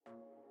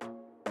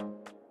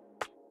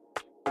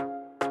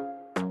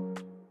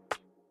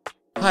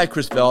Hi,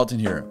 Chris Valentin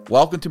here.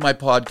 Welcome to my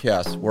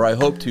podcast where I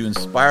hope to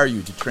inspire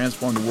you to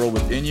transform the world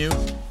within you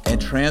and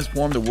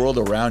transform the world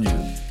around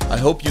you. I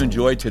hope you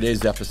enjoyed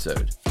today's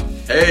episode.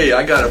 Hey,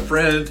 I got a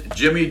friend,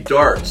 Jimmy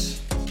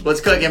Darts.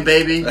 What's cooking,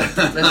 baby?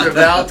 Mr.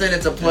 Valentin,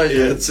 it's a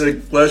pleasure. It's a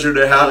pleasure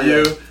to have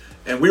you.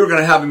 And we were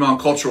going to have him on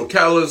Cultural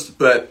Catalyst,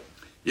 but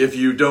if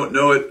you don't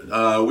know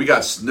it, we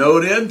got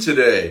snowed in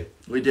today.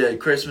 We did.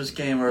 Christmas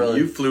came early.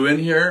 You flew in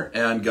here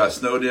and got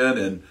snowed in,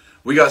 and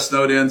we got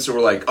snowed in, so we're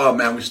like, oh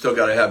man, we still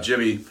got to have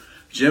Jimmy.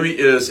 Jimmy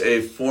is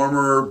a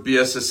former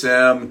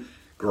BSSM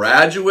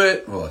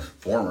graduate. Well,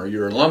 former,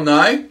 you're an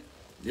alumni.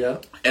 Yeah.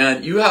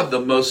 And you have the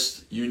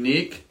most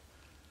unique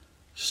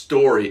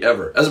story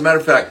ever. As a matter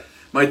of fact,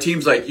 my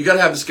team's like, you got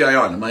to have this guy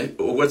on. I'm like,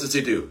 well, what does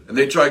he do? And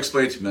they try to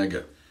explain it to me, and I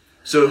go.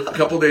 So a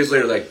couple of days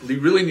later, like, we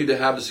really need to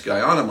have this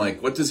guy on. I'm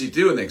like, what does he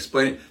do? And they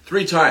explain it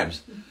 3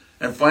 times.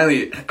 And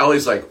finally,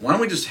 Ellie's like, why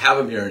don't we just have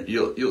him here and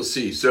you'll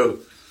see. So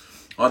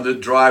on the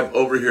drive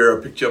over here,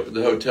 I picked you up at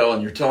the hotel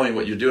and you're telling me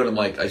what you're doing. I'm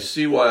like, I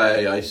see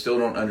why I still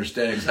don't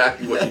understand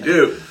exactly what you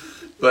do.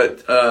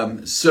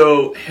 But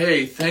so,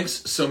 hey, thanks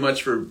so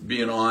much for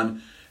being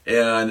on.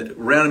 And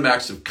random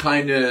acts of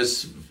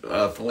kindness,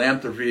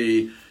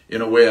 philanthropy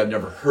in a way I've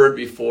never heard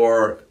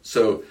before.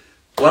 So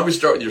why don't we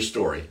start with your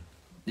story?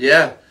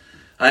 Yeah.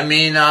 I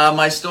mean,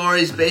 my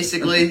story is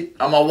basically,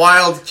 I'm a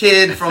wild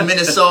kid from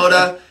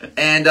Minnesota,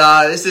 and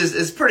this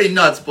is pretty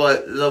nuts,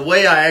 but the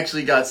way I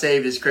actually got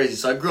saved is crazy.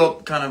 So I grew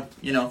up kind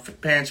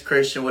of, parents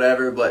Christian,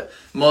 whatever, but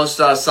most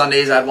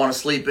Sundays I'd want to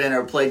sleep in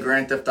or play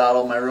Grand Theft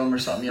Auto in my room or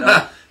something,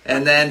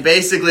 And then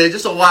basically,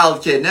 just a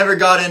wild kid. Never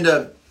got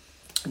into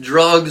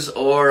drugs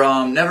or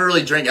never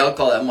really drank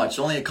alcohol that much,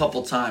 only a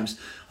couple times.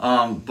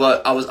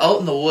 But I was out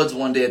in the woods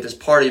one day at this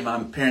party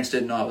my parents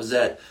didn't know I was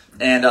at.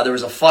 And there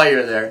was a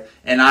fire there,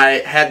 and I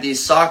had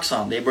these socks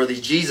on. They were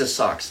these Jesus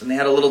socks, and they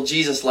had a little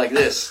Jesus like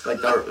this,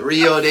 like the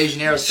Rio de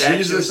Janeiro statue.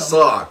 Jesus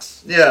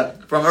socks. Yeah,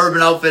 from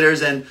Urban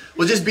Outfitters, and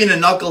was just being a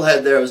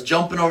knucklehead there. I was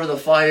jumping over the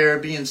fire,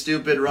 being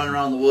stupid, running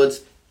around the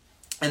woods.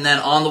 And then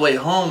on the way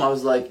home, I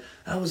was like,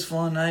 that was a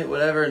fun night,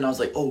 whatever. And I was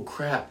like, oh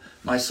crap,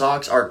 my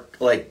socks are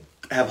like,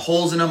 have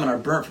holes in them and are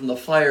burnt from the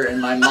fire,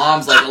 and my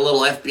mom's like a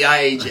little FBI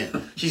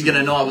agent. She's going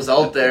to know I was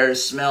out there,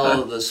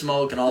 smell the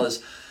smoke and all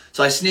this.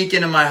 So I sneak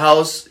into my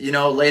house,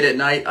 late at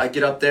night. I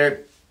get up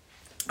there.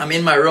 I'm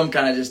in my room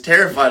kind of just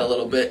terrified a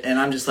little bit. And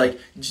I'm just like,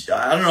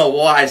 I don't know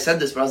why I said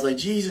this, but I was like,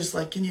 Jesus,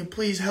 like, can you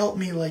please help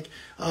me? Like,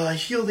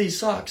 heal these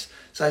socks.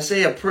 So I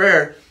say a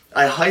prayer.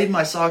 I hide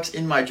my socks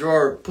in my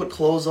drawer, put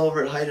clothes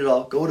over it, hide it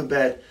all, go to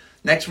bed.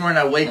 Next morning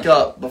I wake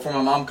up before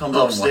my mom comes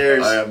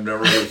upstairs. I have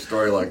never heard a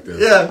story like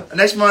this. Yeah.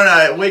 Next morning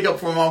I wake up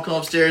before my mom comes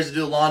upstairs to do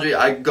the laundry.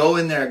 I go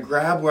in there,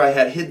 grab where I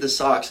had hid the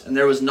socks, and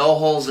there was no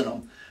holes in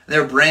them.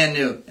 They're brand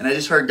new. And I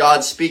just heard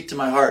God speak to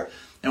my heart.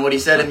 And what he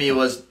said to me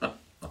was,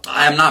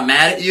 I am not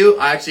mad at you.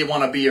 I actually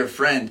want to be your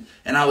friend.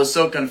 And I was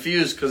so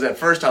confused because at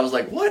first I was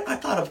like, what? I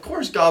thought, of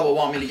course, God would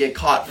want me to get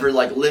caught for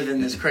like living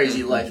this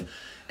crazy life.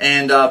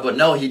 And but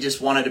no, he just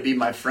wanted to be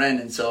my friend.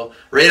 And so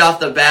right off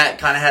the bat,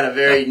 kind of had a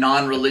very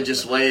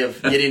non-religious way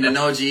of getting to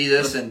know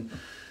Jesus. And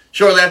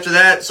shortly after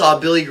that, saw a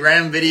Billy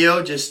Graham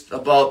video just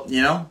about,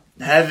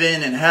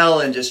 heaven and hell.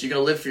 And just you're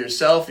going to live for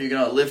yourself. You're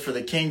going to live for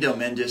the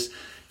kingdom. And just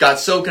got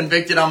so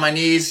convicted on my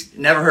knees.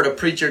 Never heard a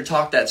preacher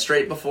talk that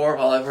straight before.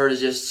 All I've heard is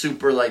just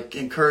super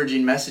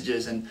encouraging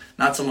messages and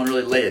not someone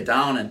really lay it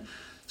down. And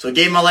so I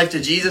gave my life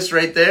to Jesus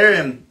right there.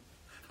 And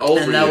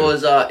that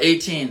was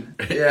 18.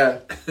 Yeah.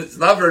 It's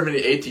not very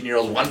many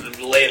 18-year-olds wanted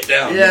to lay it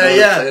down.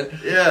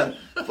 Yeah.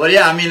 But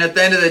yeah, I mean, at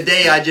the end of the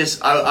day,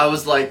 I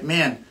was like,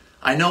 man,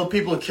 I know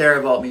people care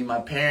about me,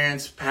 my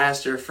parents,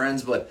 pastor,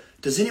 friends, but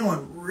does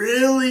anyone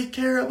really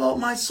care about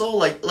my soul?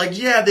 Like,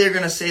 yeah, they're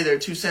going to say their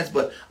 2 cents,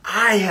 but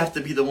I have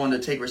to be the one to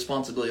take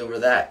responsibility over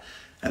that.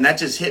 And that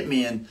just hit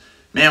me. And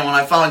man, when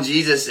I found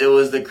Jesus, it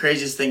was the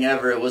craziest thing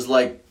ever. It was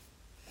like,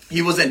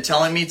 he wasn't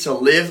telling me to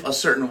live a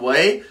certain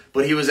way,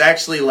 but he was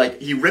actually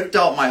he ripped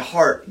out my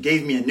heart,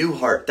 gave me a new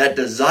heart that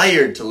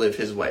desired to live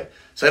his way.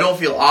 So I don't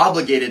feel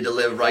obligated to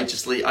live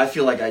righteously. I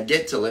feel like I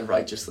get to live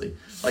righteously.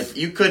 Like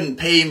you couldn't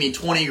pay me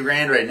 20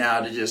 grand right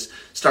now to just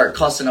start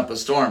cussing up a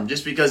storm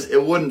just because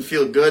it wouldn't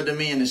feel good to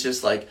me. And it's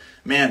just like,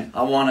 man,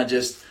 I want to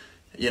just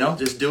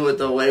do it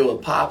the way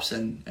with Pops.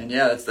 And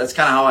yeah, that's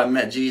kind of how I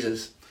met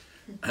Jesus.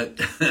 And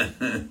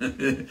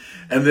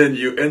then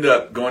you end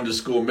up going to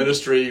school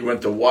ministry. You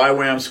went to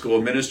YWAM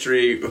school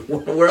ministry.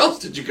 Where else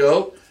did you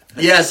go?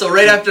 Yeah, so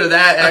right after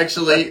that,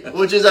 actually,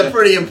 which is a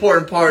pretty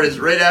important part, is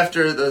right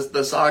after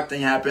the sock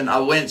thing happened, I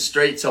went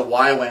straight to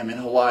YWAM in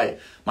Hawaii.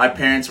 My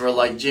parents were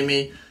like,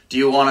 Jimmy, do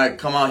you want to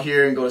come out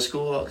here and go to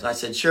school? I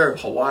said, sure,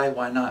 Hawaii,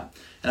 why not?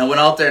 And I went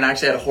out there and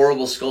actually had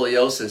horrible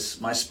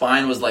scoliosis. My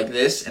spine was like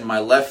this, and my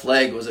left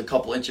leg was a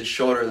couple inches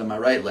shorter than my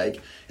right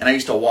leg. And I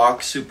used to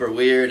walk super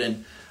weird,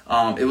 and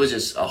it was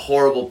just a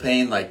horrible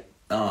pain.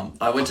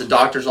 I went to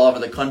doctors all over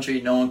the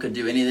country. No one could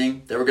do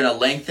anything. They were going to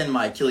lengthen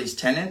my Achilles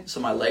tendon so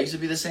my legs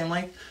would be the same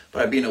length.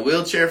 But I'd be in a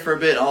wheelchair for a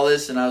bit, all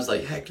this. And I was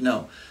like, heck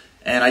no.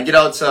 And I get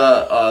out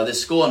to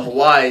this school in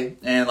Hawaii.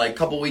 And a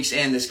couple weeks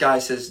in, this guy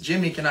says,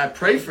 Jimmy, can I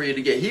pray for you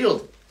to get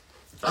healed?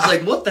 I was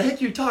like, what the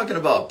heck are you talking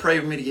about? Pray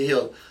for me to get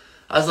healed.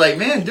 I was like,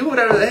 man, do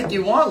whatever the heck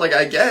you want. Like,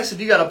 I guess if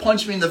you got to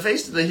punch me in the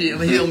face to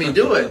heal me,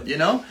 do it, you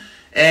know?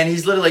 And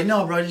he's literally like,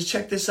 no, bro, just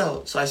check this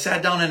out. So I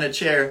sat down in a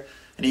chair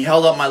and he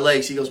held up my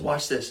legs. He goes,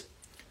 watch this.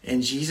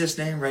 In Jesus'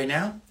 name right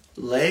now,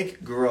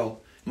 leg grow.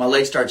 My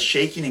leg starts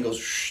shaking and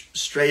goes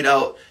straight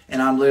out.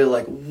 And I'm literally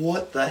like,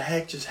 what the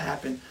heck just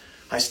happened?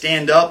 I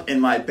stand up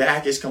and my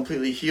back is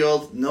completely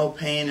healed. No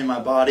pain in my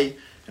body.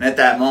 And at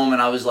that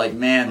moment, I was like,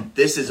 man,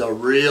 this is a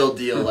real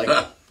deal. Like,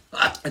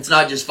 it's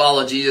not just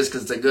follow Jesus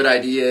because it's a good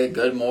idea,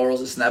 good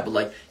morals, this and that. But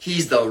like,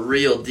 he's the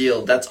real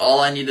deal. That's all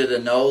I needed to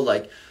know.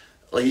 Like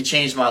he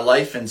changed my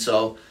life. And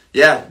so,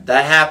 yeah,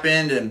 that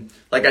happened. And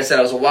like I said,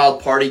 I was a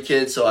wild party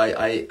kid. So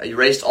I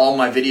erased all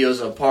my videos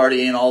of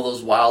partying, all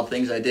those wild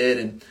things I did.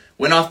 And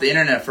went off the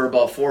internet for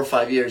about 4 or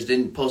 5 years.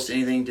 Didn't post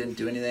anything, didn't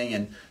do anything.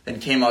 And then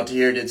came out to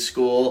here, did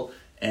school.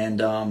 And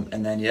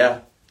then, yeah.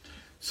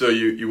 So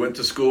you went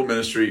to school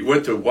ministry, you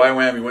went to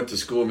YWAM, you went to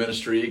school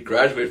ministry,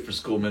 graduated from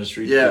school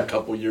ministry, Yeah. did a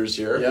couple years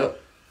here.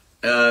 Yep.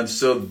 And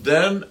so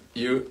then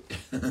you,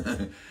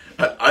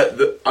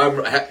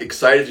 I'm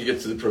excited to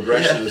get to the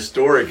progression of the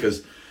story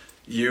because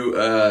you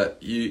have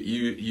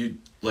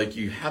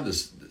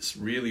this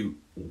really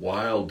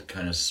wild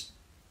kind of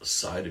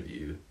side of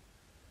you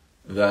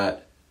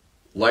that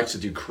likes to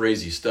do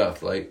crazy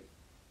stuff. Like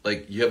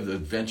you have the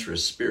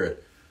adventurous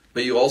spirit,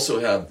 but you also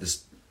have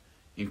this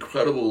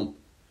incredible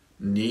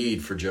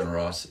need for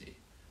generosity.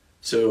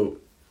 So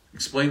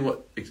explain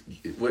what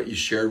you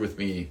shared with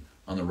me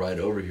on the ride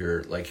over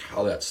here, like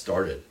how that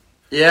started.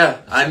 Yeah,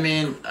 I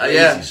mean,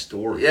 Crazy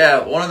story.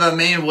 Yeah, one of the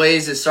main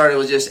ways it started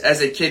was just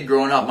as a kid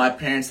growing up, my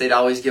parents, they'd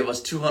always give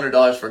us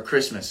 $200 for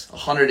Christmas,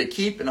 $100 to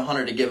keep and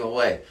 $100 to give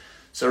away.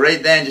 So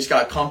right then just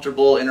got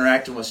comfortable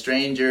interacting with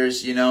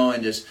strangers, you know,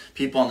 and just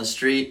people on the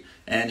street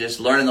and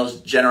just learning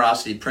those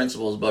generosity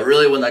principles. But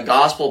really when the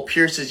gospel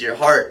pierces your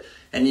heart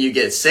and you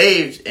get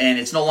saved and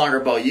it's no longer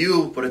about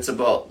you, but it's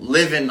about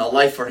living a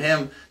life for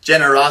him,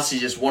 generosity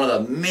is just one of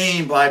the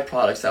main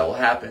byproducts that will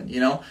happen,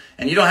 you know?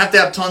 And you don't have to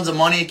have tons of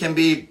money. It can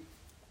be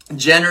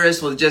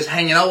generous with just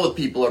hanging out with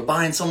people or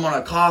buying someone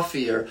a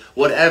coffee or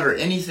whatever,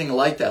 anything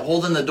like that,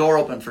 holding the door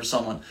open for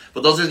someone.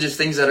 But those are just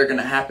things that are going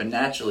to happen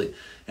naturally.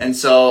 And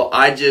so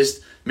I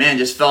just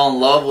fell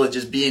in love with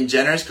just being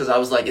generous because I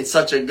was like, it's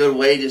such a good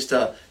way just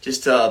to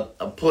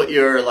put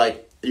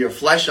your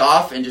flesh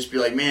off and just be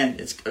like, man,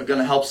 it's going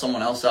to help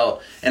someone else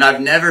out. And I've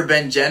never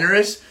been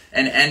generous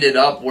and ended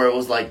up where it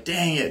was like,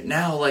 dang it,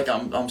 now like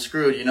I'm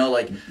screwed, you know,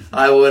 like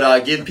I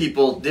would give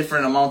people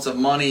different amounts of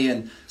money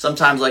and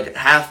sometimes like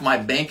half my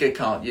bank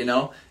account, you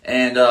know.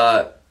 And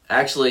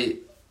actually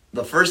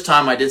the first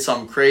time I did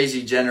something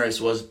crazy generous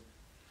was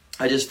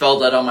I just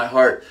felt that on my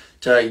heart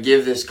to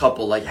give this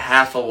couple like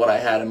half of what I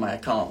had in my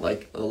account,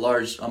 like a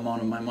large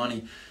amount of my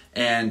money,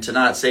 and to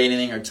not say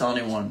anything or tell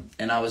anyone.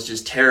 And I was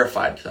just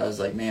terrified because I was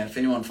like, man, if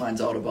anyone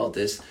finds out about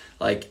this,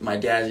 like my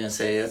dad's going to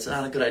say, that's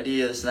not a good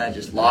idea, this and that,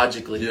 just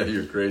logically. Yeah,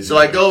 you're crazy. So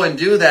I go and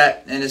do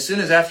that, and as soon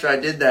as after I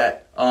did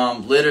that,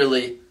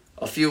 literally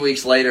a few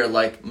weeks later,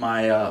 like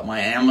my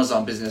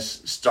Amazon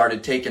business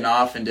started taking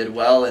off and did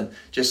well, and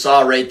just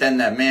saw right then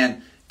that,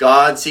 man,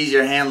 God sees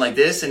your hand like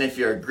this, and if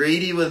you're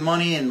greedy with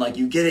money and like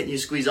you get it and you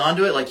squeeze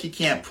onto it, like he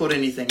can't put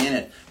anything in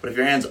it. But if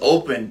your hand's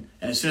open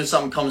and as soon as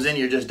something comes in,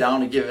 you're just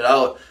down to give it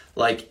out,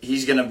 like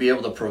he's going to be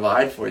able to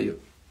provide for you.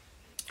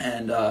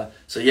 And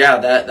so yeah,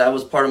 that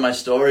was part of my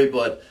story.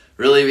 But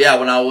really, yeah,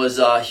 when I was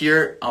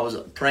here, I was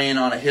praying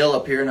on a hill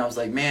up here, and I was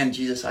like, man,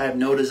 Jesus, I have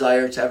no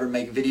desire to ever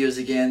make videos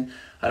again.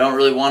 I don't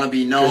really want to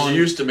be known. Because you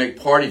used to make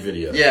party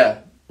videos. Yeah.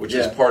 Which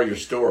is part of your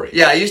story.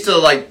 Yeah, I used to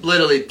like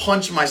literally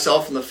punch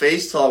myself in the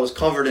face till I was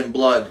covered in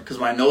blood because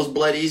my nose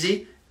bled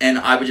easy, and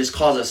I would just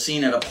cause a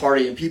scene at a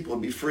party and people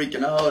would be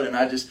freaking out, and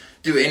I just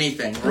do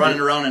anything, running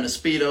around in a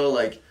Speedo,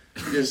 like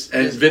just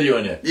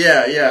videoing it.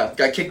 Yeah.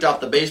 Got kicked off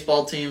the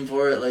baseball team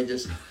for it, like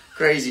just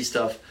crazy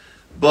stuff.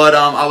 But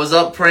I was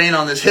up praying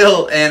on this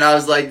hill, and I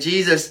was like,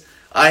 Jesus,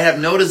 I have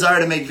no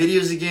desire to make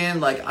videos again.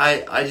 Like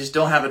I just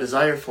don't have a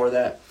desire for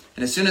that.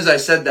 And as soon as I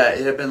said that,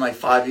 it had been like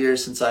 5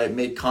 years since I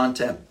made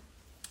content.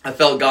 I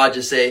felt God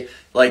just say,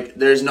 like,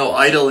 there's no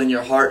idol in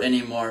your heart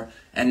anymore,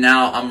 and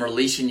now I'm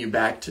releasing you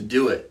back to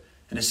do it.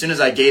 And as soon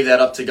as I gave that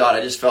up to God,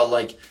 I just felt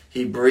like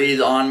he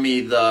breathed on me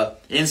the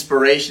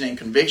inspiration and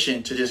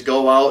conviction to just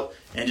go out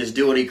and just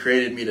do what he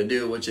created me to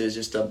do, which is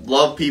just to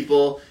love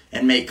people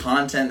and make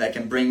content that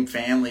can bring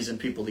families and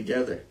people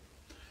together.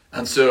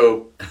 And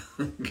so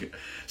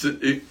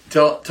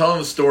tell them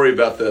the story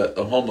about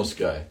the homeless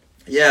guy.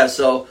 Yeah,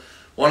 so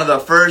one of the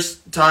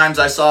first times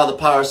I saw the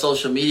power of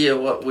social media,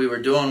 what we were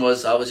doing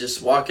was I was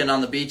just walking on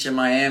the beach in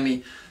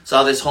Miami,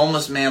 saw this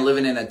homeless man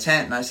living in a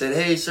tent, and I said,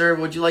 hey, sir,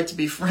 would you like to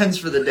be friends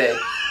for the day?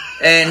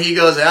 And he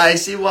goes, I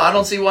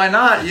don't see why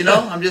not, you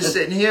know, I'm just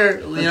sitting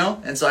here, you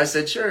know. And so I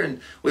said, sure.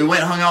 And we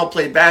went, hung out,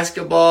 played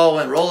basketball,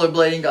 went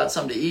rollerblading, got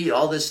something to eat,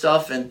 all this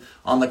stuff. And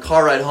on the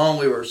car ride home,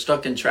 we were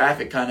stuck in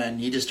traffic kind of, and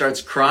he just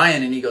starts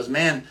crying, and he goes,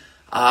 man,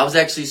 I was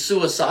actually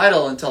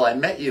suicidal until I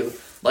met you.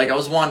 like I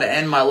was wanting to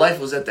end my life,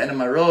 was at the end of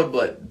my road,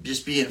 but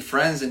just being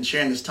friends and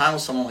sharing this time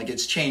with someone, like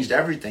it's changed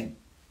everything.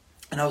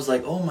 And I was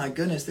like, oh my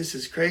goodness, this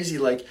is crazy.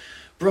 Like,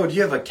 bro, do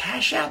you have a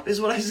Cash App,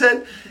 is what I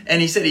said.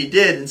 And he said he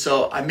did. And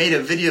so I made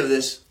a video of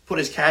this, put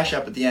his Cash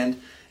App at the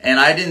end. And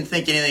I didn't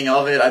think anything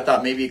of it. I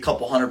thought maybe a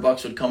couple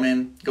 $100 would come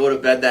in. Go to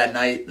bed that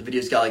night. The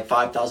video's got like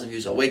 5,000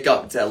 views. I wake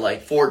up, it's at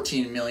like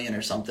 14 million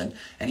or something.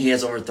 And he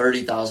has over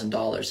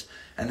 $30,000.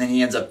 And then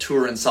he ends up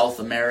touring South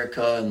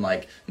America and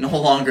like no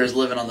longer is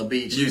living on the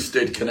beach. You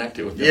stayed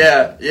connected with him.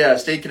 Yeah,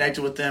 stayed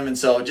connected with them. And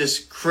so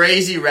just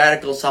crazy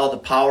radical, saw the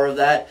power of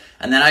that.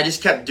 And then I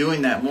just kept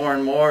doing that more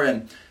and more,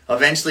 and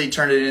eventually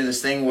turned it into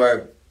this thing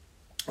where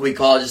we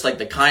call it just like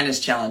the kindness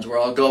challenge, where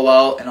I'll go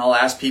out and I'll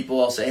ask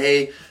people, I'll say,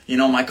 hey, you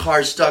know, my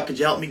car's stuck. Could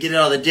you help me get it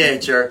out of the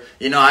ditch? Or,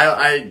 you know,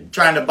 I'm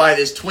trying to buy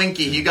this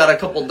Twinkie. You got a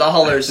couple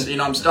dollars. You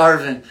know, I'm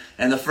starving.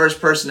 And the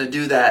first person to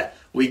do that,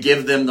 we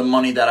give them the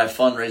money that I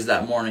fundraised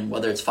that morning,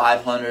 whether it's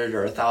 $500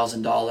 or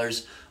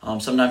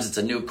 $1,000. Sometimes it's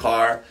a new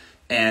car.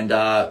 And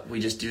we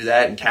just do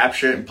that and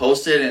capture it and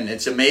post it. And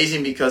it's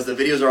amazing because the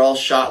videos are all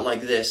shot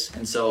like this.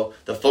 And so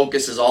the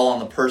focus is all on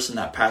the person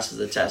that passes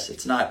the test.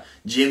 It's not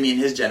Jimmy and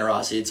his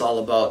generosity. It's all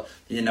about,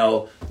 you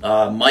know,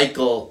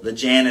 Michael, the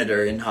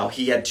janitor, and how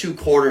he had 2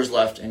 quarters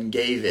left and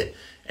gave it.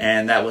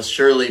 And that was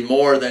surely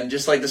more than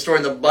just like the story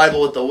in the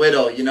Bible with the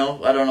widow, you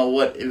know. I don't know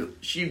what.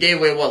 She gave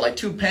away, what, like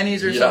 2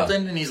 pennies or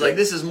something? And he's like,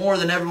 this is more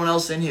than everyone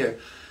else in here.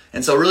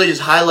 And so really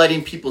just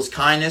highlighting people's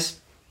kindness.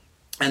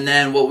 And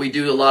then what we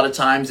do a lot of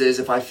times is,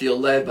 if I feel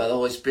led by the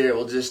Holy Spirit,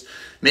 we'll just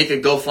make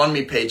a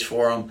GoFundMe page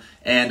for them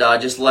and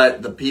just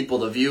let the people,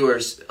 the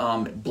viewers,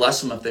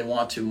 bless them if they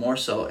want to more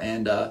so.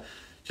 And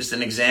just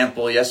an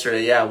example,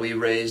 yesterday, we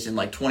raised in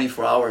like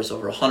 24 hours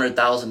over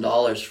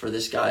 $100,000 for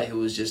this guy who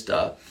was just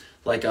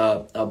like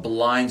a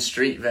blind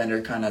street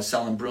vendor kind of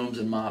selling brooms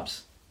and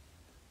mops.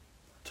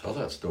 Tell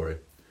that story.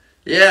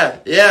 Yeah.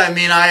 I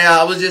mean,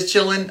 I was just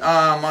chilling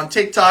on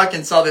TikTok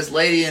and saw this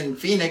lady in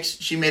Phoenix.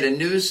 She made a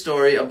news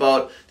story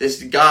about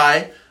this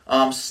guy.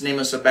 His name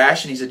is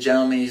Sebastian. He's a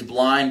gentleman. He's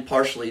blind,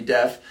 partially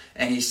deaf,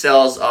 and he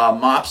sells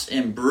mops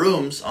and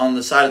brooms on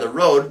the side of the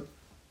road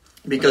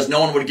because no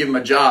one would give him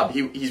a job.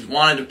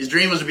 His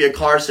dream was to be a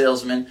car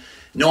salesman.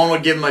 No one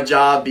would give him a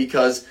job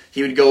because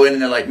he would go in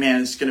and they're like,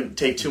 man, it's going to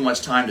take too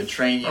much time to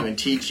train you and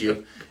teach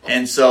you.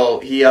 And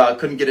so he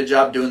couldn't get a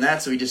job doing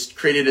that, so he just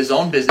created his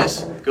own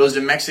business, goes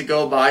to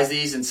Mexico, buys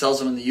these, and sells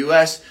them in the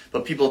U.S.,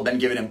 but people have been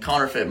giving him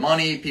counterfeit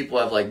money. People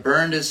have, like,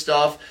 burned his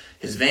stuff.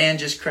 His van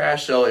just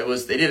crashed, so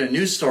they did a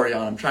news story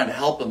on him, trying to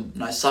help him.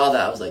 And I saw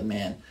that. I was like,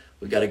 man,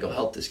 we got to go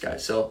help this guy.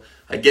 So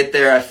I get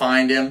there, I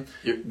find him.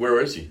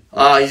 Where is he?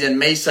 He's in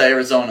Mesa,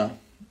 Arizona.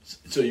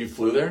 So you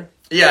flew there?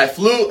 Yeah, I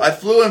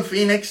flew in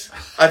Phoenix.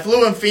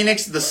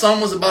 The sun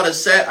was about to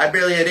set. I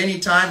barely had any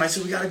time. I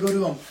said, we got to go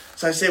to him.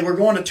 So I say, we're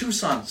going to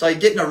Tucson. So I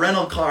get in a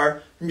rental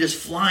car and just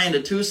fly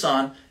into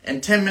Tucson.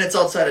 And 10 minutes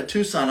outside of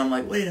Tucson, I'm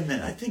like, wait a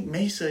minute, I think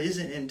Mesa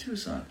isn't in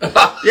Tucson.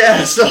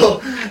 Yeah,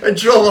 so I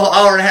drove an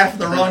hour and a half in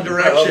the wrong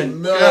direction. Oh,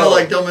 no. Kind of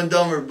like Dumb and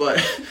Dumber, but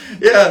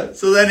yeah.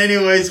 So then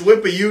anyways,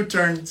 whip a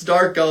U-turn. It's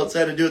dark out, so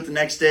I had to do it the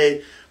next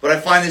day. But I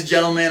find this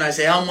gentleman. I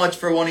say, how much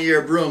for one of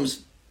your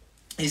brooms?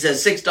 He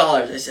says, $6.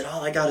 I said,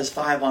 all I got is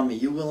 $5 on me.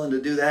 You willing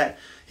to do that?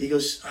 He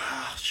goes,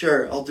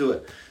 sure, I'll do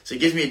it. So he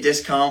gives me a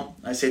discount.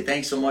 I say,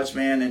 thanks so much,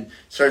 man, and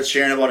starts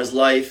sharing about his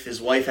life. His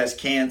wife has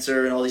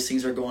cancer, and all these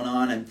things are going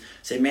on. And I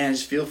say, man, I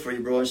just feel for you,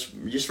 bro.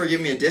 Just for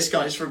giving me a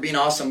discount, just for being an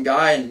awesome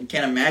guy, and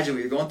can't imagine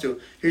what you're going through.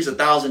 Here's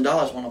 $1,000.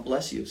 I want to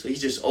bless you. So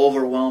he's just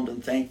overwhelmed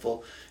and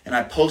thankful. And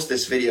I post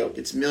this video. It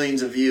gets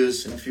millions of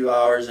views in a few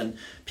hours, and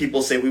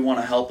people say we want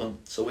to help him.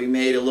 So we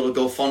made a little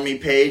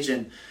GoFundMe page,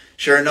 and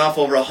sure enough,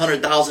 over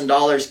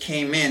 $100,000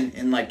 came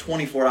in like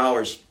 24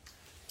 hours.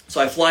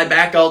 So I fly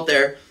back out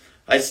there.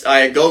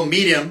 I go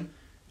meet him,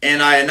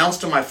 and I announce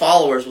to my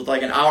followers with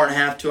like an hour and a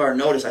half, 2 hour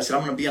notice. I said,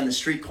 I'm going to be on the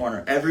street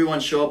corner. Everyone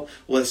show up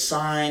with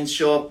signs,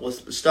 show up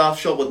with stuff,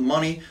 show up with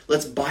money.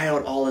 Let's buy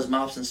out all his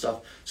mops and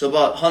stuff. So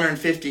about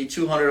 150,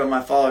 200 of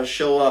my followers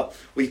show up.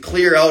 We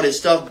clear out his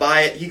stuff,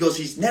 buy it. He goes,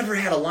 he's never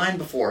had a line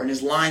before, and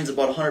his line's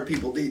about 100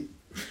 people deep.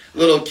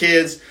 Little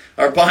kids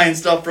are buying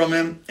stuff from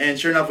him, and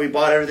sure enough, we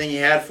bought everything he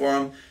had for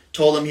him.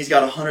 Told him he's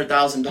got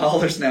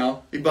 $100,000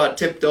 now. He bought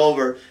tipped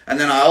over. And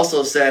then I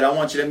also said, I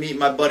want you to meet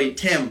my buddy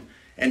Tim.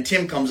 And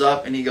Tim comes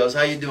up and he goes,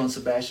 how you doing,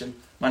 Sebastian?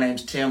 My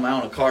name's Tim. I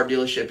own a car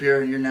dealership here,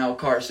 and you're now a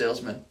car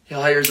salesman. He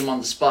hires him on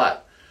the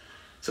spot.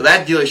 So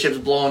that dealership's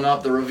blowing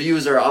up. The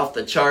reviews are off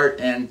the chart,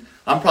 and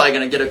I'm probably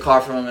going to get a car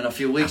from him in a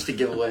few weeks to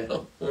give away.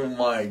 Oh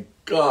my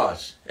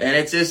gosh. And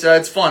it's just,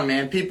 it's fun,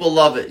 man. People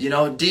love it. You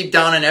know, deep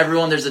down in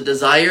everyone, there's a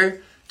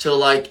desire to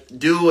like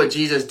do what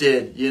Jesus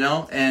did, you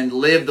know, and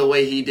live the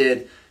way he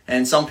did.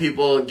 And some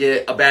people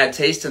get a bad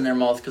taste in their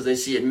mouth because they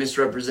see it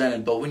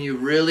misrepresented. But when you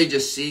really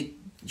just see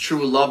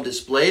true love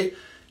displayed,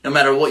 no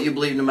matter what you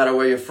believe, no matter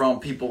where you're from,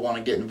 people want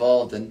to get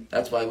involved. And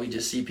that's why we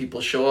just see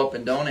people show up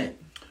and donate.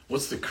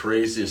 What's the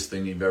craziest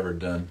thing you've ever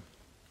done?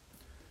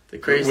 The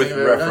craziest with thing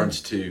I've ever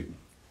reference done? to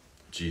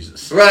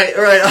Jesus. Right.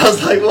 I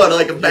was like, what,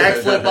 like a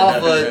backflip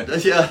off a...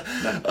 Yeah.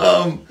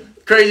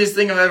 craziest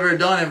thing I've ever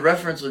done in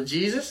reference with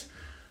Jesus?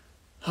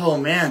 Oh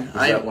man, Was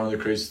that one of the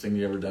craziest things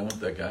you ever done with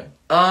that guy?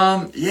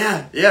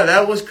 Yeah,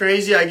 that was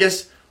crazy. I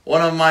guess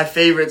one of my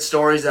favorite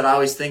stories that I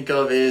always think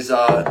of is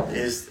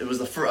it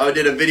was I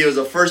did a video. It was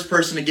the first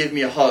person to give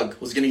me a hug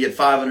was going to get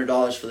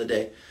 $500 for the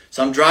day.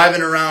 So I'm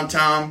driving around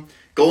town,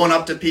 going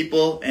up to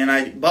people, and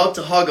I'm about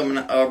to hug them,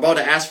 or about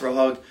to ask for a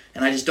hug,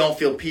 and I just don't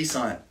feel peace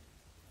on it.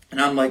 And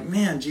I'm like,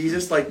 man,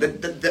 Jesus, like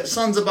the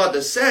sun's about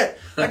to set.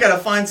 I got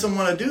to find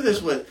someone to do this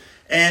with.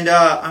 And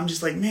I'm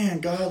just like,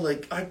 man, God,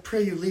 like, I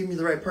pray you lead me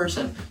the right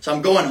person. So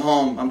I'm going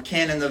home. I'm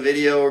canning the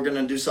video. We're going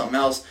to do something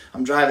else.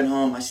 I'm driving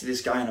home. I see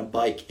this guy on a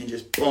bike. And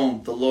just,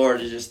 boom, the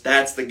Lord is just,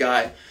 that's the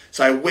guy.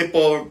 So I whip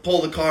over,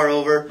 pull the car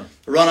over,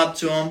 run up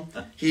to him.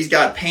 He's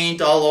got paint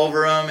all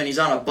over him. And he's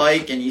on a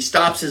bike. And he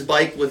stops his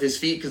bike with his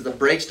feet because the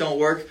brakes don't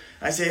work.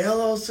 I say,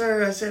 hello,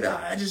 sir. I said,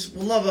 I just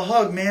would love a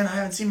hug, man. I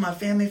haven't seen my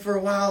family for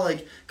a while.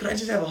 Like, could I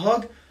just have a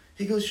hug?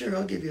 He goes, sure,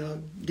 I'll give you a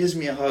hug. Gives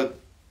me a hug.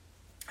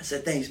 I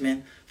said, thanks,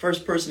 man.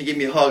 First person to give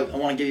me a hug, I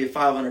want to give you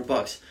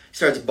 $500. He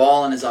starts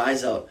bawling his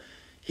eyes out.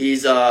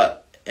 He's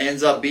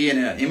ends up being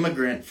an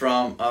immigrant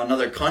from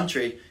another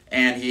country,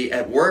 and he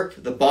at work,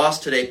 the boss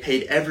today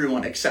paid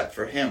everyone except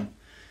for him,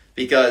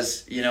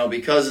 because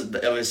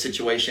of his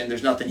situation,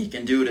 there's nothing he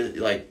can do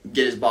to like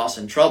get his boss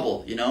in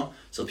trouble,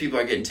 So people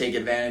are getting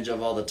taken advantage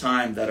of all the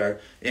time that are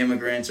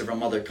immigrants or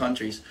from other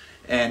countries.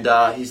 And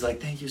he's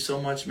like, thank you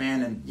so much,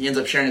 man. And he ends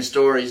up sharing his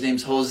story. His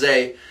name's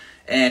Jose.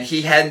 And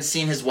he hadn't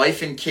seen his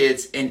wife and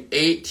kids in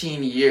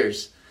 18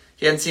 years.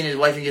 He's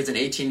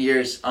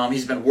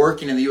been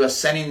working in the U.S.,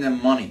 sending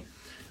them money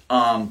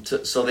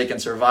so they can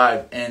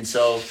survive. And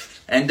so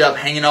end up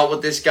hanging out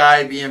with this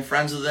guy, being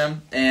friends with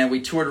him. And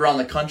we toured around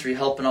the country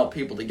helping out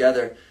people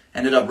together.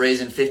 Ended up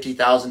raising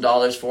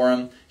 $50,000 for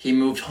him. He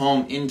moved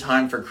home in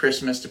time for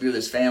Christmas to be with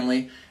his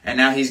family. And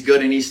now he's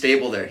good and he's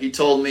stable there. He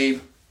told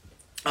me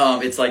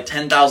it's like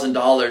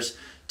 $10,000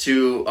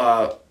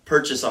 to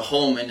purchase a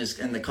home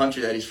in the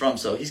country that he's from.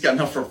 So he's got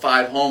enough for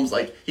 5 homes.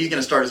 Like, he's going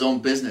to start his own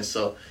business.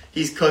 So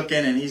he's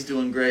cooking and he's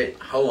doing great.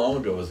 How long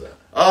ago was that?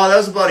 Oh, that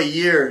was about a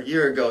year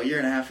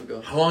and a half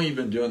ago. How long have you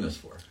been doing this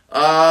for?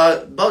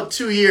 About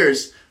 2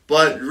 years.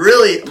 But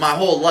really, my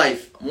whole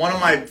life. One of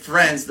my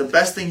friends, the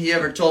best thing he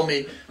ever told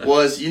me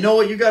was, you know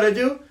what you got to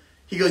do?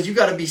 He goes, you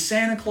got to be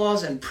Santa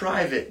Claus in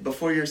private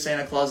before you're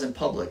Santa Claus in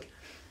public.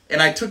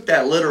 And I took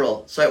that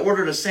literal. So I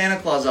ordered a Santa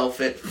Claus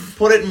outfit,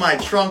 put it in my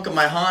trunk of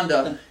my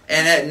Honda,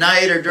 and at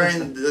night or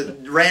during the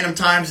random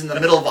times in the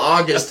middle of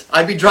August,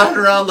 I'd be driving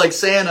around like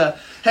Santa,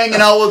 hanging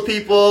out with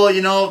people.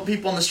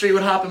 People on the street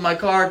would hop in my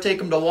car, take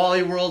them to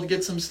Wally World,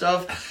 get some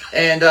stuff,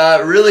 and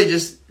really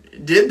just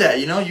did that.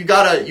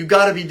 You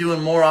gotta be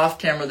doing more off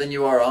camera than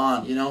you are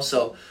on.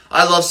 So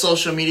I love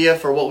social media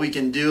for what we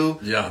can do,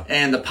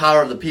 and the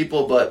power of the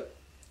people, but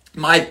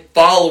my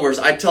followers,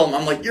 I tell them,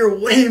 I'm like, you're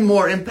way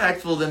more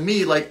impactful than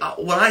me, like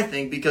what I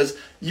think, because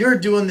you're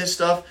doing this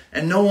stuff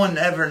and no one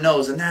ever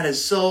knows, and that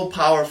is so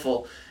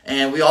powerful.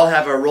 And we all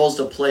have our roles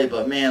to play,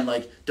 but man,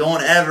 like,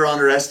 don't ever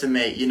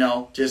underestimate,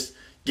 just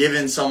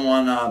giving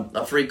someone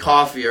a free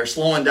coffee or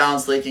slowing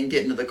down so they can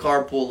get into the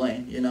carpool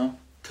lane,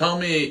 Tell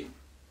me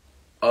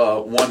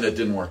one that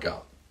didn't work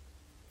out.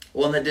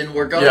 One that didn't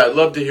work out? Yeah, I'd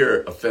love to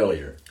hear a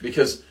failure,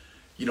 because,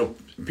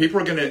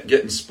 people are going to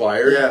get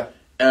inspired. Yeah.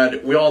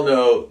 And we all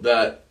know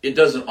that it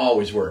doesn't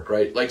always work,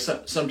 right? Like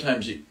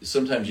sometimes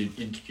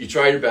you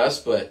try your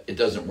best, but it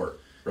doesn't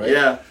work, right?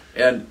 Yeah.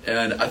 And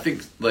I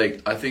think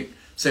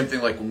same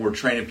thing like when we're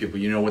training people,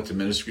 went to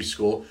ministry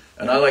school,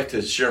 and I like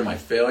to share my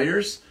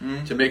failures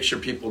to make sure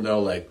people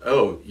know, like,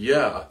 oh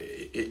yeah,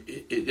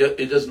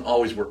 it doesn't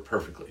always work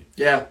perfectly.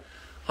 Yeah.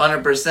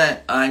 100%.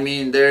 I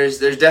mean, there's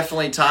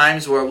definitely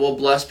times where we'll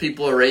bless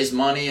people or raise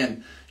money,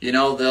 and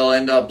they'll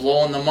end up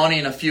blowing the money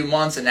in a few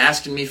months and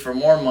asking me for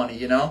more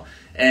money,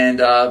 And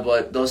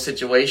but those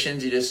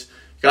situations, you just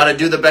got to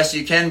do the best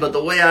you can. But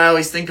the way I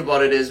always think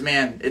about it is,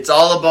 man, it's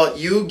all about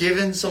you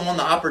giving someone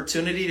the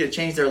opportunity to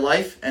change their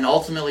life, and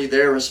ultimately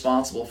they're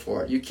responsible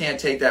for it. You can't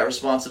take that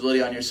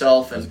responsibility on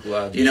yourself. And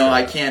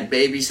I can't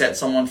babysit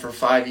someone for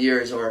 5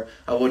 years, or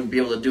I wouldn't be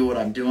able to do what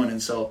I'm doing.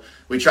 And so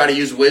we try to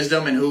use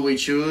wisdom in who we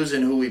choose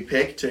and who we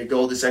pick to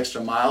go this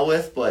extra mile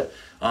with. But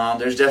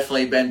there's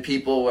definitely been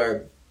people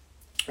where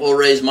we'll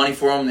raise money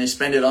for them and they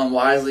spend it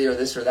unwisely or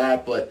this or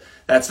that, but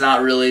that's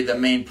not really the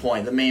main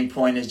point. The main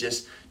point is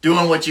just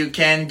doing what you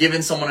can,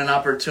 giving someone an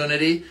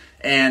opportunity,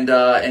 and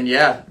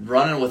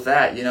running with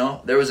that.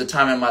 There was a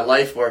time in my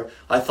life where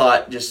I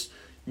thought just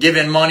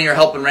giving money or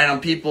helping random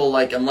people,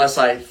 like, unless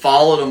I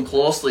followed them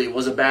closely,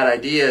 was a bad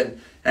idea,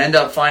 and end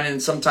up finding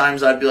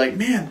sometimes I'd be like,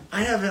 man,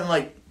 I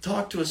haven't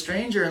talked to a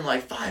stranger in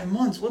 5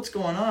 months. What's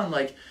going on?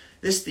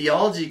 This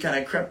theology kind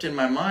of crept in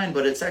my mind,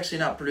 but it's actually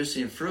not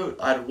producing fruit.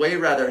 I'd way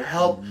rather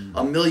help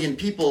 1 million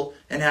people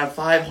and have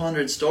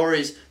 500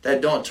 stories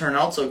that don't turn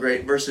out so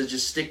great versus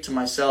just stick to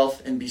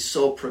myself and be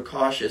so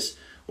precautious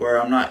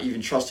where I'm not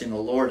even trusting the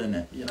Lord in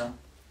it,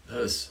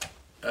 That's,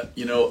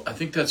 I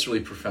think that's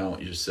really profound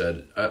what you just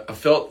said. I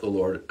felt the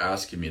Lord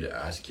asking me to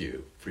ask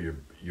you for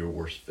your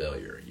worst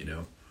failure,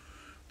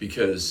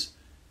 because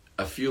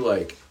I feel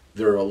like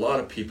there are a lot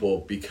of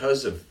people,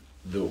 because of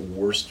the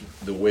worst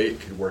way it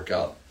could work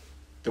out,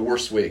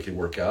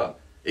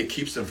 it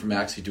keeps them from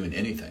actually doing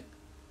anything,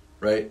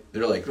 right?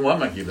 They're like, well, I'm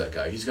not going to give that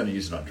guy. He's going to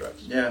use it on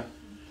drugs. Yeah.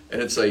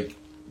 And it's like,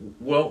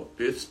 well,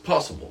 it's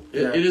possible.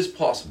 It is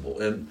possible.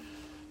 And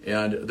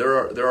there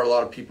are a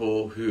lot of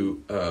people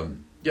who,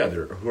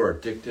 who are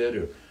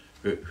addicted,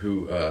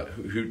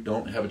 who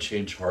don't have a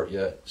changed heart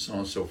yet, so on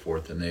and so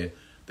forth, and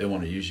they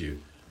want to use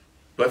you.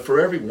 But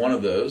for every one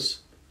of those,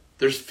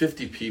 there's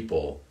 50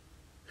 people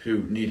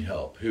who need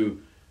help, who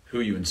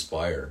you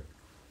inspire.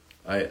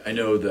 I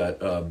know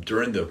that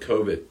during the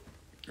COVID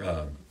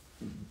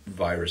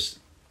virus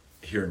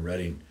here in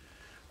Redding,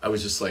 I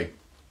was just like,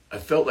 I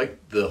felt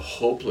like the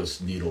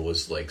hopeless needle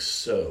was like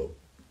so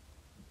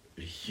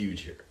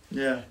huge here.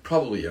 Yeah.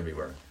 Probably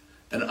everywhere.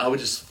 And I would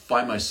just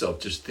find myself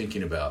just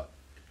thinking about,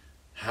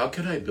 how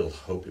can I build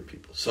hope in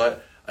people? So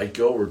I'd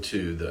go over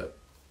to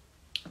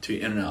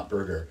In-N-Out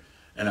Burger,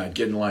 and I'd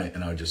get in line,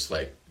 and I would just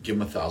like give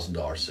them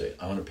 $1,000, say,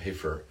 I want to pay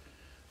for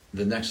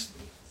the next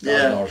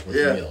 $1,000 worth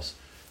of meals.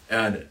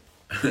 And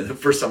the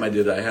first time I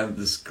did it, I had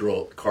this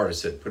girl a card. I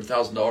said, put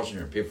 $1,000 in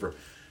here and pay for.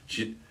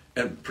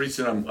 And pretty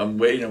soon I'm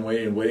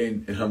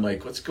waiting, and I'm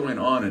like, what's going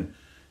on? And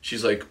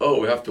she's like, oh,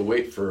 we have to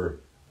wait for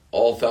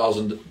all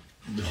 $1,000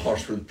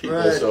 for the people.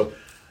 Right. So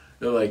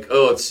they're like,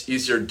 oh, it's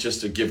easier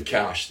just to give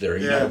cash there,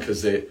 you know,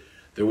 because they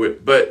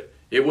would. But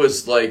it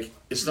was like,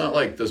 it's not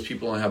like those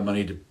people don't have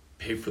money to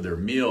pay for their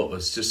meal.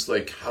 It's just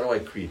like, how do I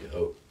create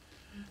hope?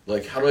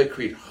 Like, how do I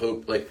create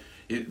hope? Like,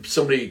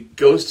 somebody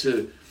goes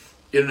to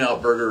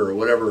In-N-Out Burger or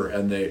whatever,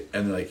 and they're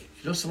like,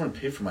 someone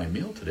paid for my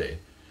meal today.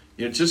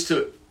 Just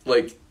to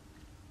like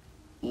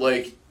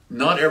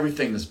not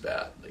everything is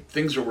bad. Like,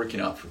 things are working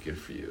out for good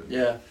for you.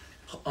 Yeah,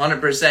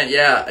 100%.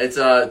 Yeah,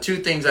 it's two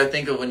things I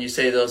think of when you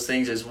say those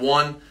things. Is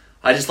one,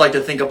 I just like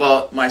to think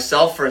about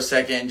myself for a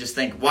second and just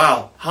think,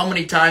 wow, how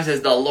many times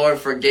has the Lord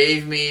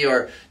forgave me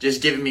or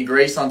just given me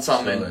grace on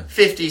something? Totally.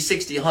 50,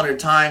 60, 100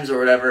 times or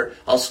whatever.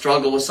 I'll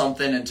struggle with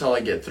something until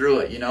I get through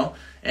it,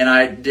 And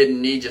I didn't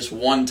need just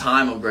one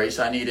time of grace.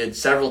 I needed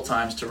several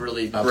times to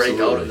really break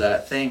out of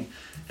that thing.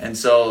 And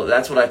so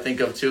that's what I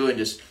think of too. And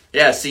just,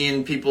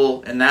 seeing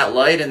people in that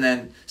light. And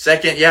then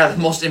second, the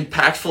most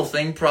impactful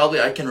thing probably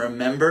I can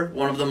remember,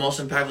 one of the most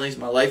impactful things in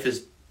my life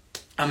is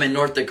I'm in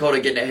North Dakota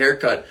getting a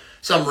haircut.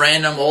 Some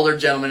random older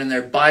gentleman in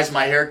there buys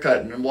my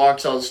haircut and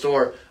walks out of the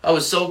store. I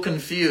was so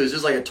confused. It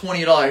was like a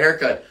 $20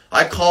 haircut.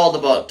 I called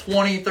about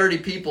 20, 30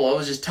 people. I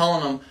was just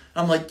telling them,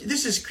 I'm like,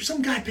 this is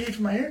some guy paid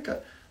for my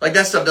haircut. Like,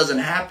 that stuff doesn't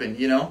happen,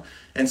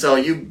 And so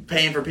you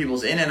paying for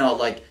people's In-N-Out,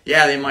 like,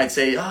 they might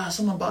say,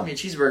 someone bought me a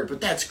cheeseburger, but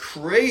that's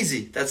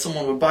crazy that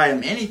someone would buy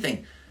them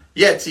anything.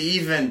 Yet to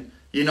even,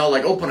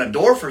 like open a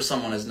door for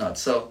someone is nuts.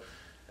 So,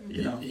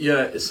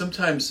 Yeah,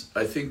 sometimes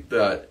I think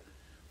that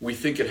we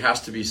think it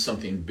has to be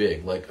something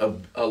big, like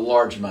a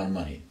large amount of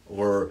money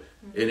or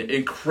an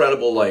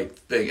incredible like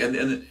thing.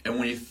 And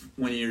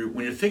when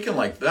you're thinking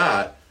like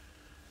that,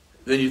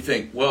 then you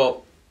think,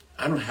 well,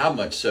 I don't have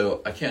much,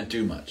 so I can't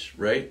do much,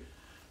 right?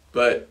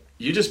 But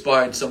you just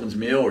buying someone's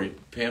meal, or you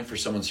paying for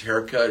someone's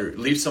haircut, or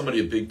leave somebody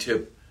a big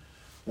tip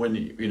when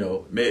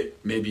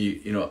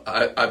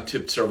I've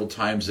tipped several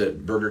times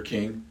at Burger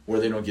King where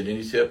they don't get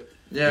any tip,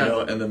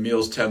 and the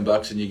meal's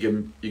 $10 and you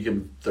give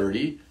them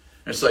 30, and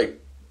it's like,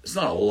 it's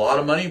not a lot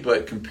of money,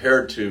 but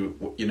compared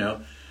to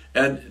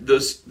and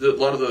a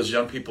lot of those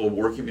young people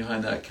working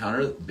behind that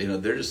counter,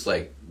 they're just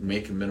like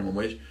making minimum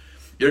wage.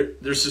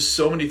 There's just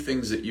so many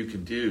things that you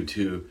can do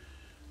to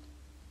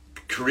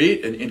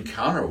create an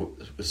encounter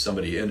with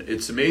somebody, and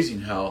it's amazing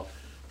how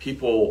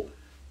people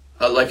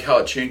like how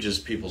it changes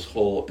people's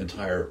whole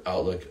entire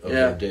outlook of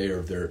their day or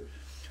of their.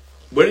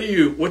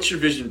 What's your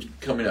vision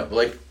coming up?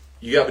 Like,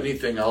 you have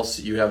anything else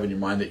that you have in your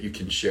mind that you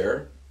can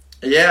share?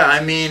 Yeah,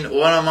 I mean,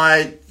 one of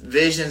my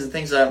visions and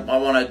things I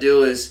want to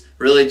do is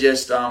really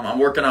just, I'm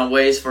working on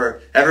ways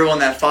for everyone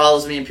that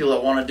follows me and people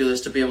that want to do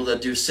this to be able to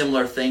do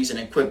similar things and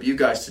equip you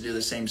guys to do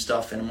the same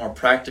stuff in a more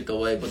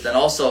practical way. But then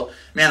also,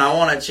 man, I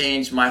want to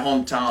change my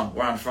hometown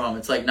where I'm from.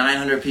 It's like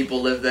 900 people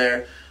live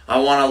there. I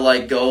want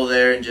to go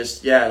there and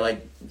just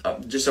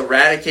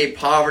eradicate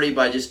poverty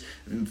by just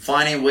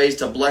finding ways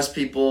to bless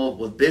people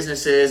with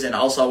businesses. And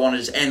also I want to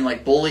just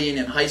end bullying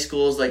in high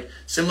schools,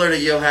 similar to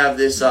you have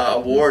this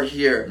award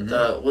here,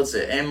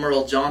 the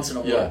Emerald Johnson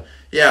Award.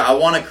 Yeah, I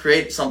want to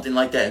create something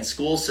like that in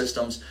school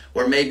systems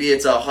where maybe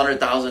it's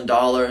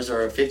 $100,000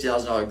 or a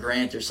 $50,000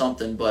 grant or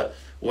something, but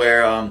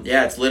where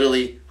it's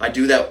literally, I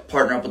do that,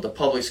 partner up with the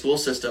public school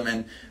system,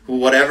 and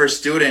whatever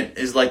student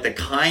is the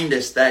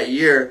kindest that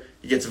year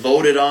gets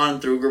voted on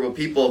through a group of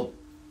people,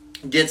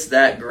 gets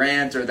that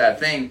grant or that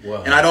thing.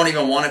 Wow. And I don't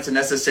even want it to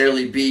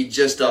necessarily be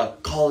just a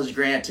college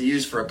grant to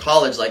use for a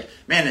college.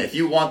 Man, if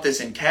you want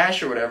this in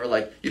cash or whatever,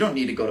 you don't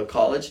need to go to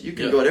college. You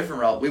can go a different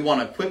route. We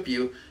want to equip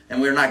you,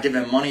 and we're not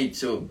giving money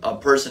to a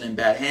person in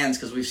bad hands,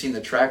 because we've seen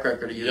the track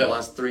record of you the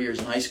last 3 years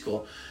in high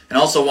school. And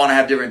also want to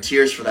have different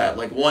tiers for that,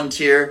 one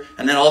tier,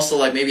 and then also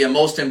maybe a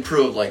most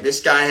improved. This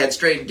guy had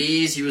straight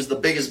D's. He was the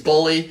biggest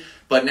bully,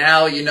 But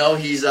now,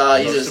 he's He's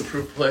a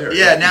improved player.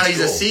 yeah. Now he's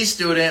a cool. C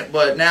student,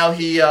 but now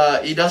he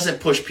doesn't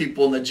push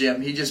people in the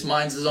gym. He just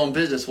minds his own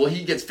business. Well,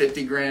 he gets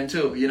 $50,000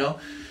 too.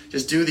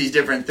 Just do these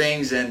different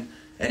things and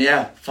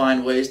yeah,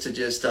 find ways to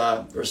just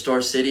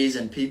restore cities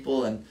and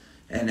people and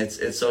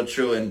it's so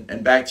true.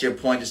 And back to your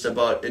point, just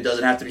about it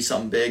doesn't have to be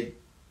something big.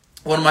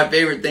 One of my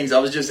favorite things, I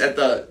was just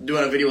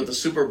doing a video with the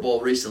Super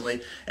Bowl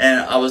recently, and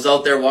I was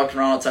out there walking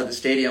around outside the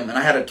stadium, and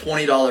I had a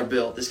 $20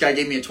 bill. This guy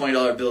gave me a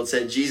 $20 bill. It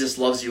said, "Jesus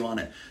loves you" on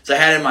it. So I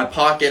had it in my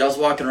pocket. I was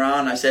walking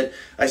around, and I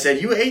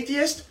said, "You an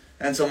atheist?"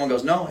 And someone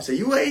goes, "No." I said,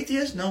 "You an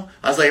atheist?" "No."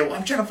 I was like, well,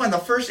 "I'm trying to find the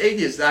first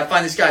atheist." And I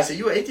find this guy. I said,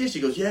 "You an atheist?" He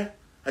goes, "Yeah."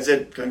 I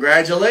said,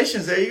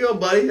 "Congratulations. There you go,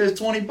 buddy. There's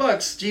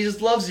 $20. Jesus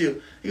loves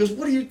you." He goes,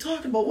 "What are you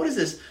talking about? What is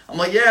this?" I'm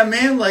like, "Yeah,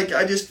 man, like,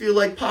 I just feel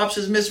like Pops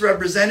is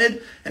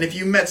misrepresented. And if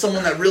you met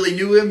someone that really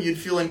knew him, you'd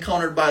feel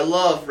encountered by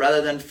love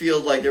rather than feel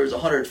like there was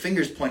 100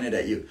 fingers pointed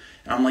at you."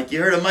 And I'm like, "You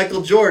heard of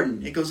Michael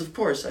Jordan?" He goes, "Of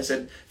course." I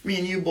said, "If me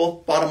and you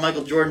both bought a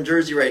Michael Jordan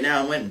jersey right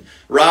now and went and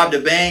robbed a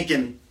bank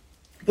and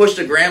pushed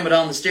a grandma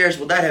down the stairs,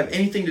 would that have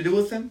anything to do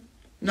with him?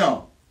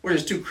 No. We're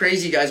just two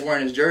crazy guys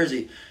wearing his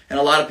jersey." And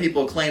a lot of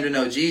people claim to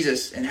know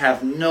Jesus and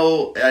have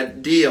no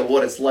idea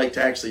what it's like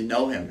to actually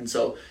know him. And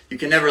so you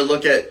can never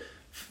look at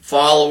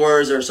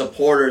followers or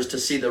supporters to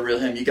see the real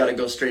him. You got to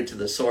go straight to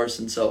the source.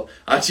 And so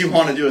I actually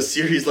want to do a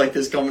series like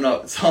this coming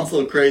up. It sounds a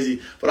little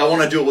crazy, but I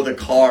want to do it with a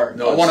car.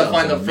 No, I want to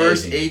find the amazing.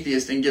 first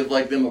atheist and give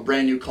them a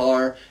brand new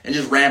car and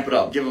just ramp it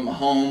up, give them a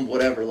home,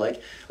 whatever.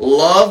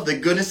 Love, the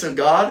goodness of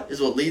God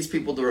is what leads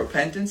people to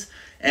repentance.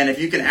 And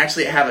if you can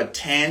actually have a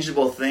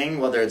tangible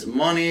thing, whether it's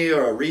money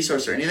or a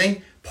resource or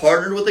anything,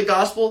 partnered with the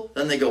gospel,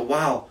 then they go,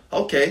 "Wow,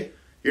 okay.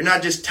 You're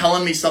not just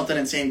telling me something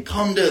and saying,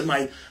 come to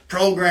my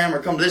program or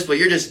come to this, but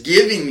you're just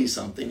giving me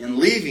something and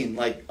leaving."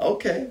 Like,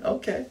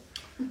 okay.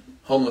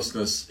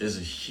 Homelessness is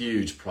a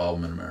huge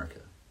problem in America,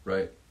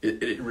 right?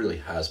 It really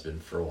has been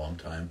for a long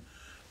time,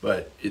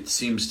 but it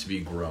seems to be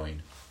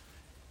growing.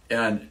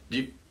 And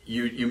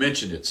you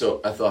mentioned it, so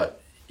I thought,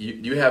 do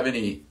you have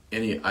any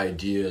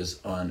ideas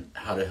on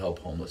how to help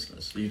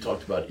homelessness? You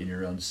talked about in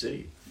your own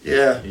city.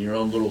 Yeah. In your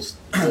own little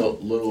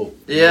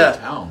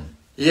town.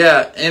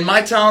 Yeah, in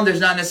my town,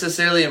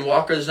 in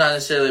Walker, there's not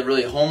necessarily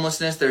really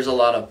homelessness. There's a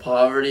lot of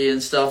poverty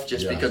and stuff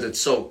just because it's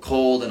so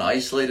cold and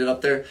isolated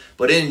up there.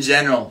 But in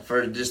general,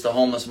 for just the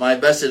homeless, my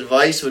best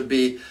advice would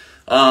be,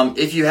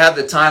 if you have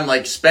the time,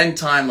 spend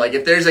time.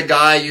 If there's a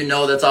guy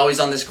that's always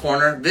on this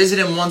corner, visit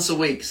him once a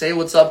week. Say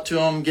what's up to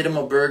him, get him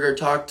a burger,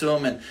 talk to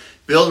him, and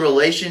build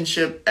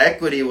relationship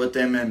equity with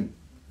him and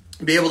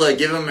be able to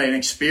give him an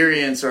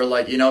experience or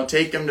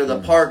take him to the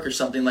park or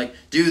something.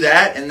 Do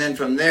that, and then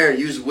from there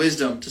use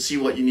wisdom to see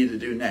what you need to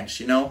do next.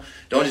 Don't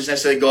just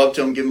necessarily go up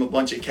to him, give him a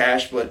bunch of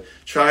cash, but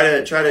try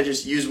to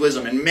just use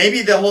wisdom, and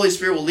maybe the Holy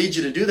Spirit will lead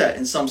you to do that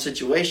in some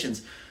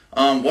situations.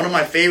 One of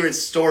my favorite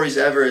stories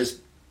ever is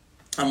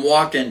I'm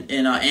walking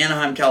in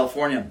Anaheim,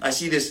 California. I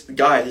see this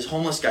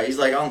homeless guy. He's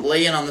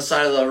laying on the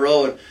side of the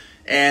road,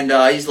 and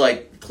he's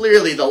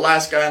clearly the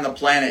last guy on the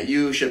planet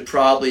you should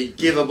probably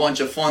give a bunch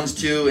of funds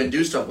to and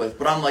do stuff with.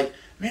 But I'm like,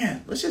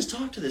 man, let's just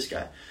talk to this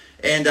guy.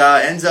 And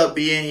ends up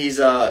being he's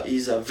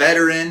a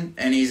veteran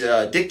and he's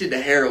addicted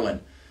to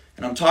heroin.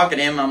 And I'm talking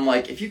to him. I'm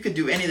like, if you could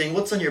do anything,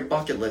 what's on your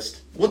bucket list?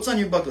 What's on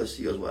your bucket list?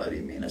 He goes, "What do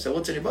you mean?" I said,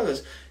 "What's on your bucket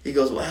list?" He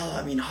goes, "Well,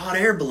 hot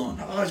air balloon.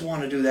 I always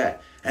want to do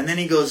that." And then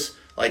he goes,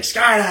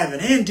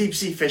 skydiving and deep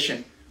sea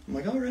fishing. I'm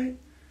like, all right,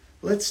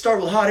 let's start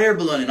with hot air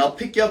balloon, and I'll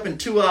pick you up in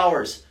 2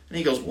 hours. And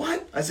he goes,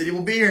 "What?" I said, "He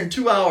will be here in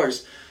 2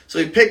 hours." So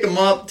we pick him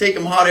up, take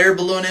him hot air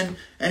ballooning,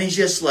 and he's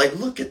just like,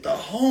 "Look at the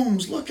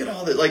homes, look at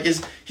all that."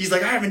 He's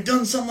like, "I haven't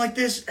done something like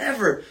this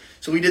ever."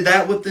 So we did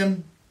that with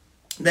him.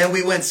 Then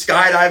we went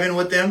skydiving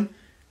with him.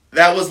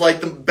 That was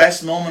the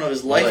best moment of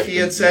his life, he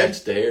had said.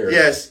 Next day, or?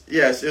 Yes.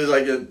 It was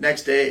the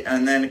next day.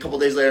 And then a couple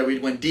days later, we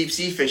went deep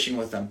sea fishing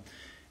with him.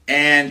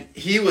 And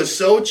he was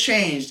so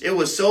changed. It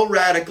was so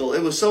radical.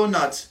 It was so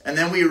nuts. And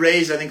then we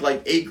raised, I think,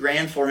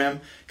 $8,000 for him.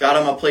 Got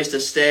him a place to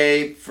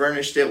stay,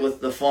 furnished it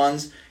with the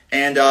funds.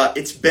 And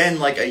it's been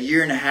a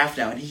year and a half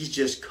now, and he's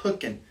just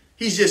cooking.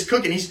 He's just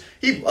cooking. He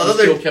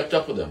still kept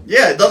up with him.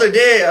 Yeah, the other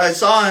day I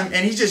saw him,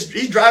 and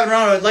he's driving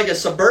around like a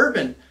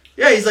Suburban.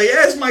 Yeah, he's like,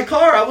 "Yeah, it's my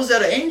car. I was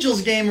at an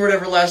Angels game or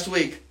whatever last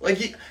week."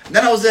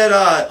 Then I was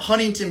at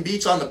Huntington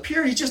Beach on the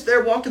pier. He's just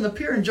there walking the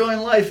pier, enjoying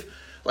life.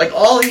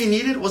 All he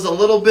needed was a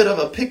little bit of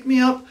a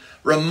pick-me-up,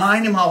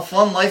 remind him how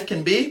fun life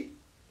can be,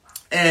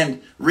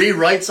 and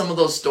rewrite some of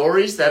those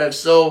stories that have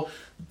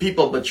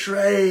people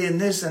betray and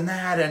this and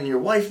that, and your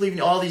wife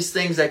leaving, all these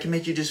things that can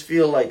make you just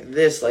feel like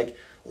this,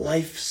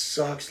 life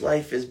sucks,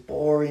 life is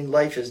boring,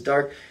 life is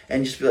dark,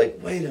 and just be like,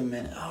 wait a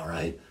minute, all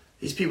right,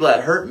 these people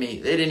that hurt me,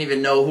 they didn't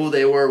even know who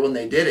they were when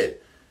they did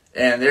it,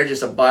 and they're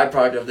just a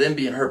byproduct of them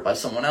being hurt by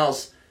someone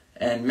else,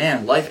 and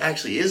man, life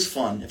actually is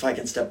fun if I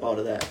can step out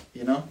of that,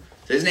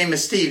 So his name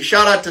is Steve.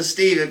 Shout out to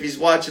Steve if he's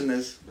watching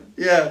this.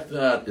 Yeah.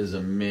 That is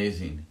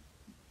amazing.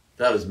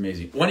 That is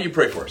amazing. Why don't you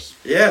pray for us?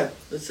 Yeah,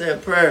 let's say a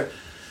prayer.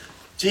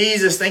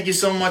 Jesus, thank you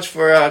so much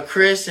for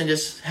Chris and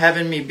just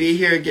having me be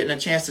here, getting a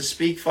chance to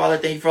speak, Father.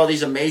 Thank you for all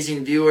these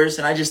amazing viewers,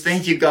 and I just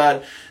thank you,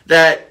 God,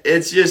 that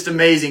it's just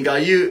amazing,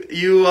 God.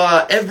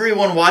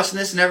 Everyone watching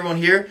this and everyone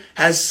here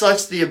has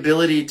such the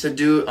ability to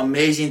do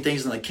amazing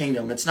things in the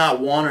kingdom. It's not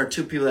one or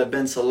two people that have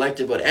been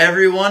selected, but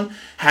everyone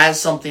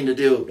has something to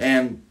do,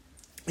 and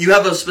you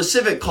have a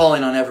specific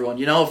calling on everyone.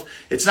 If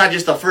it's not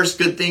just the first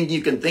good thing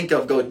you can think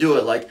of, go do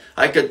it. Like,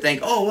 I could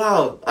think, oh,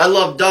 wow, I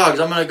love dogs.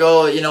 I'm going to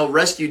go,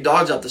 rescue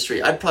dogs off the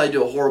street. I'd probably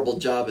do a horrible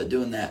job at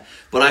doing that.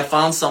 But I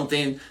found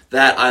something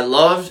that I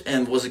loved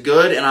and was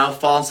good, and I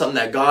found something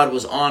that God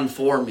was on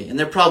for me. And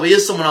there probably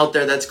is someone out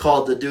there that's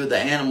called to do the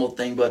animal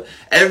thing. But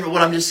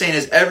what I'm just saying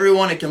is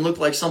everyone, it can look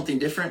like something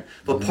different.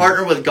 But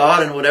partner with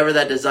God and whatever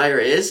that desire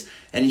is,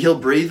 and He'll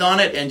breathe on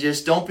it, and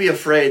just don't be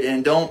afraid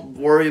and don't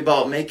worry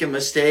about making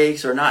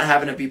mistakes or not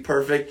having to be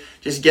perfect.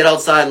 Just get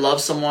outside, love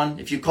someone.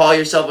 If you call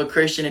yourself a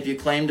Christian, if you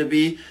claim to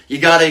be, you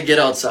got to get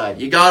outside.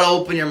 You got to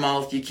open your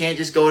mouth. You can't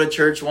just go to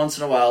church once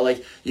in a while.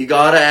 Like, you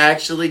got to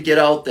actually get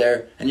out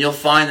there, and you'll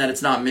find that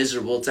it's not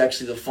miserable. It's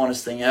actually the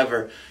funnest thing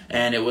ever.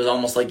 And it was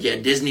almost like you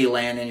had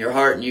Disneyland in your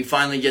heart, and you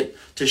finally get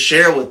to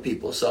share with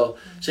people. So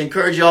just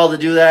encourage you all to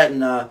do that,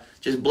 and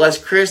just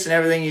bless Chris and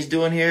everything he's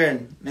doing here,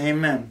 and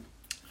amen.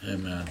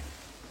 Amen.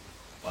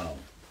 Wow.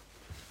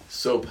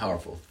 So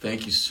powerful.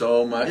 Thank you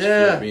so much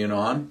for being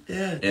on.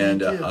 Yeah,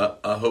 and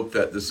I hope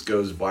that this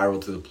goes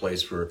viral to the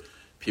place where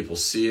people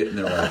see it and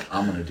they're like,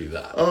 I'm going to do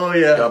that. Oh,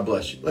 yeah. God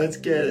bless you. Let's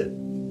get it.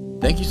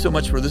 Thank you so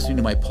much for listening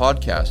to my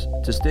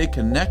podcast. To stay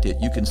connected,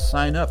 you can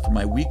sign up for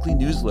my weekly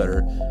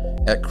newsletter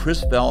at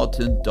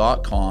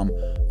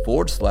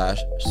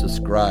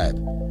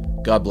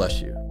chrisvallotton.com/subscribe. God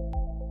bless you.